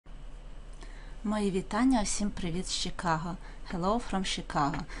Мої вітання, всім привіт з Chicago. Hello from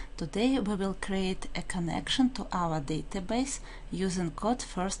Chicago. Today we will create a connection to our database using code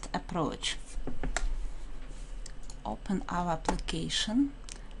first approach. Open our application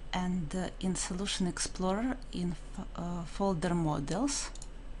and in Solution Explorer in folder models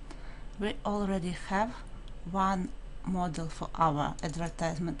we already have one model for our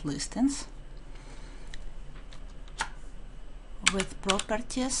advertisement listings with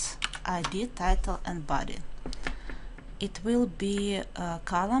properties ID, title and body. It will be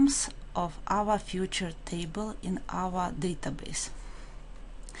columns of our future table in our database.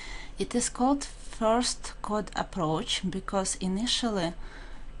 It is called first code approach because initially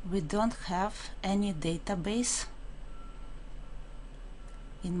we don't have any database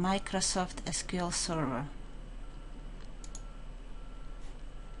in Microsoft SQL Server.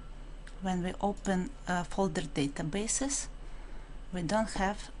 When we open folder databases, we don't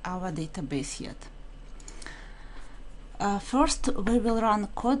have our database yet. First, we will run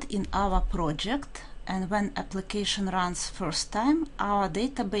code in our project, and when application runs first time, our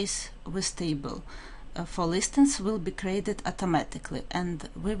database with table for listings will be created automatically, and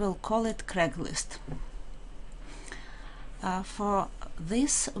we will call it Craigslist. For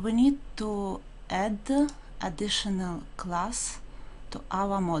this, we need to add additional class to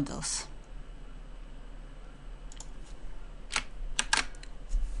our models.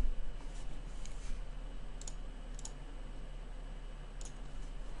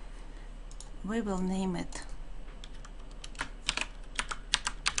 We will name it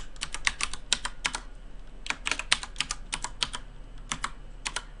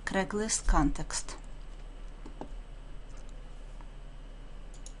Craigslist context.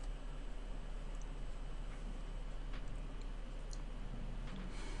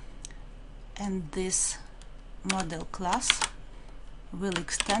 And this model class will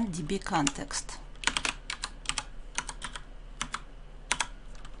extend DB context.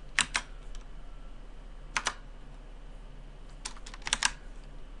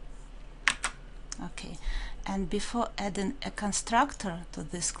 Okay, and before adding a constructor to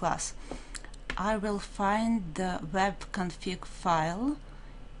this class, I will find the web config file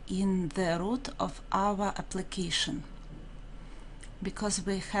in the root of our application, because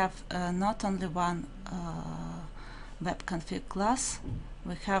we have not only one web config class,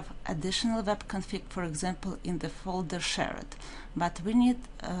 we have additional web config, for example, in the folder shared, but we need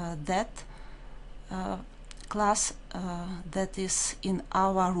that class that is in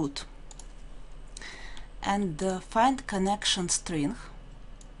our root. And find connection string,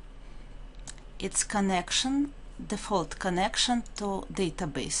 its connection, default connection to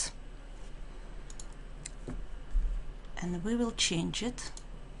database, and we will change it.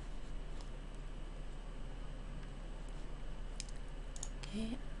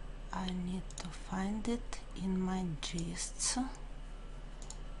 Okay, I need to find it in my gists.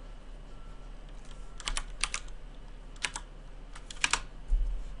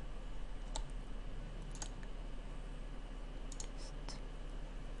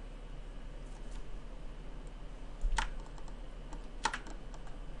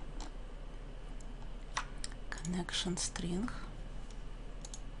 Connection string.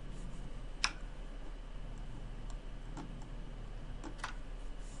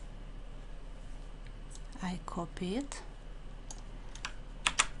 I copy it.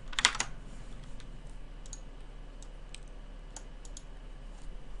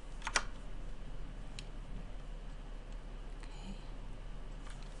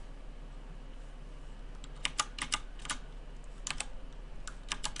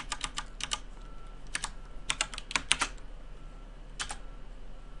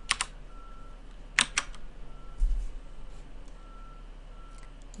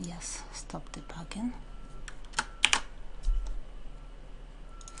 Yes, stop debugging.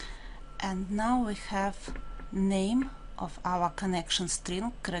 And now we have name of our connection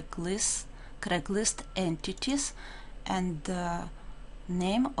string Craigslist entities and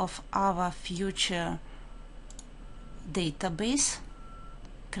name of our future database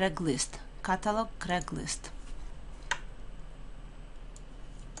Craigslist, catalog Craigslist.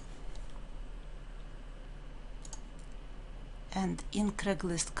 And in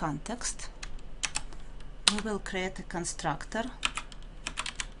Craigslist context we will create a constructor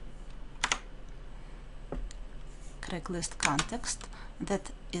Craigslist context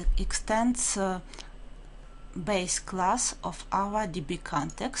that extends base class of our DB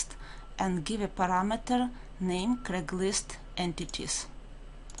context and give a parameter name Craigslist entities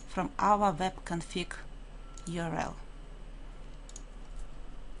from our web config URL.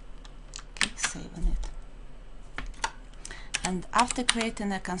 Okay, saving it. And after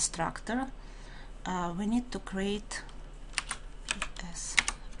creating a constructor, we need to create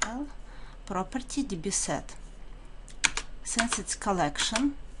PSL property dbSet. Since it's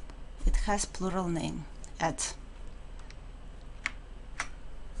collection, it has plural name, ads.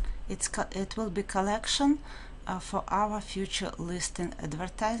 It will be collection for our future listing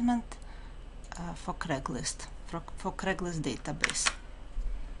advertisement for Craigslist, for Craigslist database.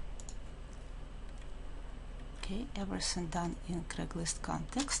 Okay, everything done in Craigslist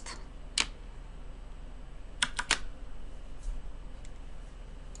context.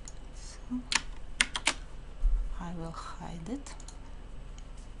 So I will hide it.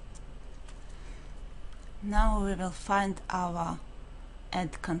 Now we will find our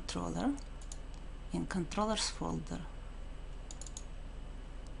ad controller in controllers folder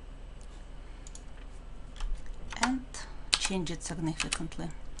and change it significantly.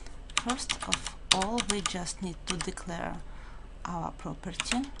 First of all, we just need to declare our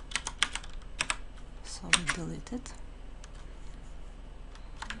property, so we delete it.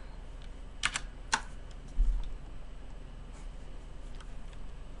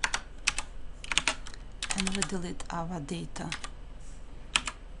 And we delete our data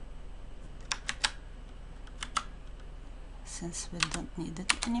since we don't need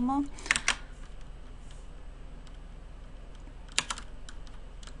it anymore.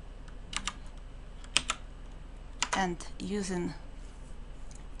 And using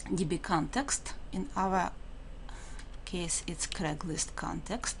DB context, in our case it's Craigslist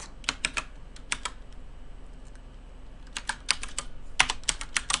context,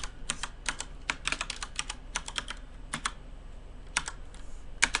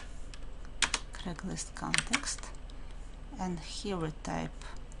 Craigslist context, and here we type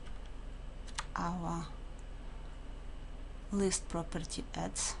our list property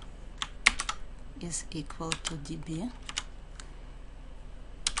ads is equal to db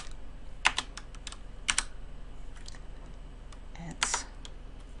ads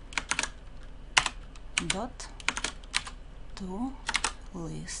dot to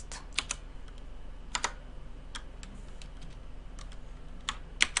list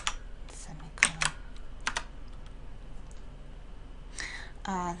semicolon.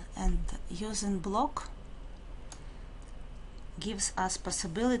 And using block gives us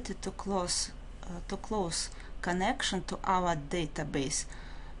possibility to close connection to our database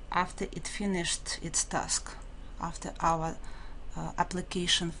after it finished its task, after our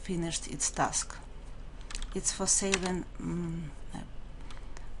application finished its task. It's for saving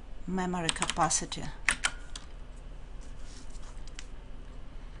memory capacity.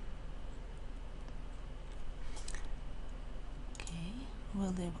 Okay,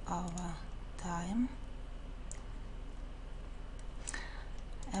 we'll leave our time.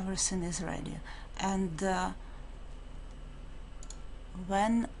 Everything is ready, and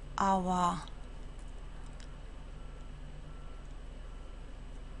when our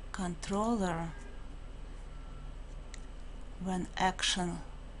controller, when action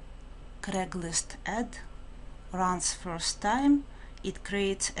Craigslist ad runs first time, it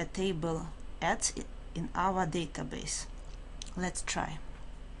creates a table ads in our database. Let's try.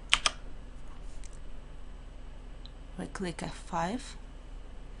 We click F5.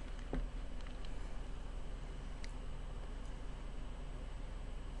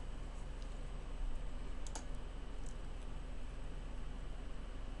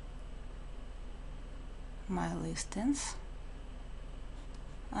 My listings,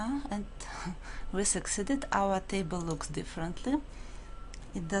 and we succeeded. Our table looks differently.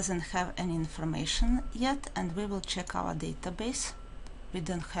 It doesn't have any information yet, and we will check our database. We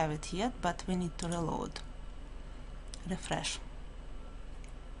don't have it yet, but we need to reload. Refresh.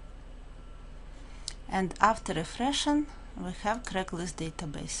 And after refreshing, we have Craigslist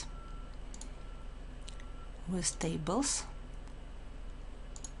database with tables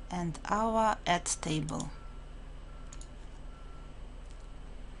and our ads table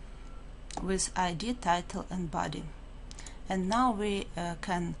with ID, title and body. And now we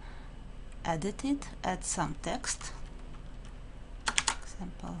can edit it, add some text.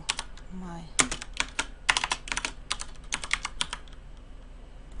 Example, my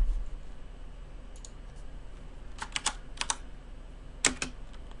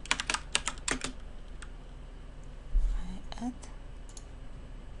ad.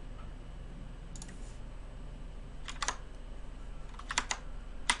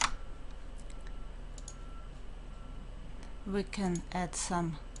 We can add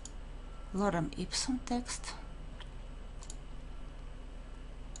some lorem ipsum text.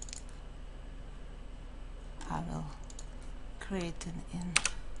 I will create it in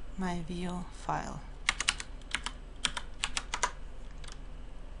my view file.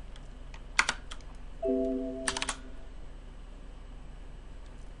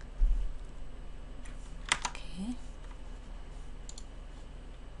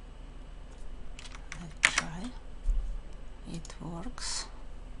 works.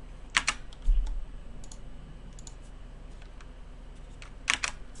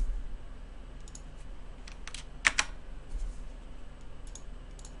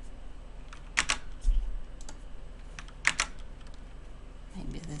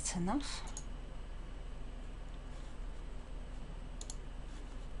 Maybe that's enough.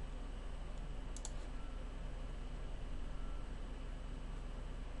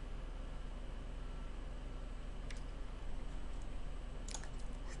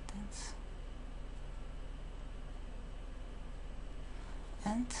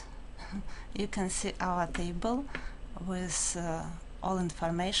 And you can see our table with all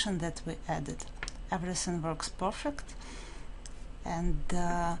information that we added. Everything works perfect, and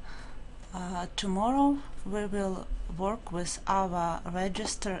tomorrow we will work with our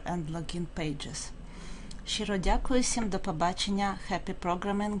register and login pages. Щиро дякую всім, до побачення, happy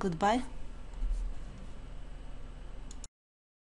programming, goodbye.